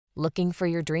Looking for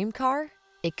your dream car?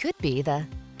 It could be the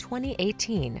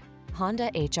 2018 Honda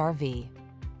HR-V.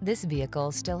 This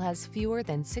vehicle still has fewer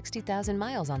than 60,000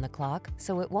 miles on the clock,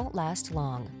 so it won't last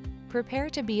long. Prepare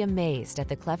to be amazed at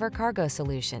the clever cargo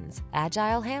solutions,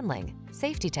 agile handling,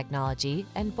 safety technology,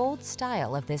 and bold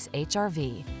style of this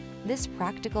HR-V. This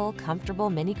practical, comfortable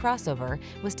mini crossover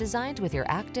was designed with your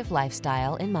active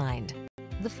lifestyle in mind.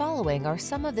 The following are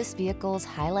some of this vehicle's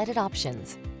highlighted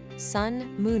options: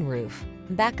 MoonRoof,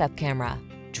 backup camera,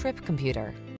 trip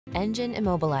computer, engine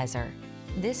immobilizer.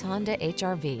 This Honda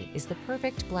HR-V is the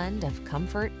perfect blend of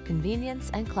comfort,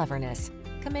 convenience, and cleverness.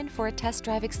 Come in for a test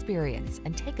drive experience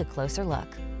and take a closer look.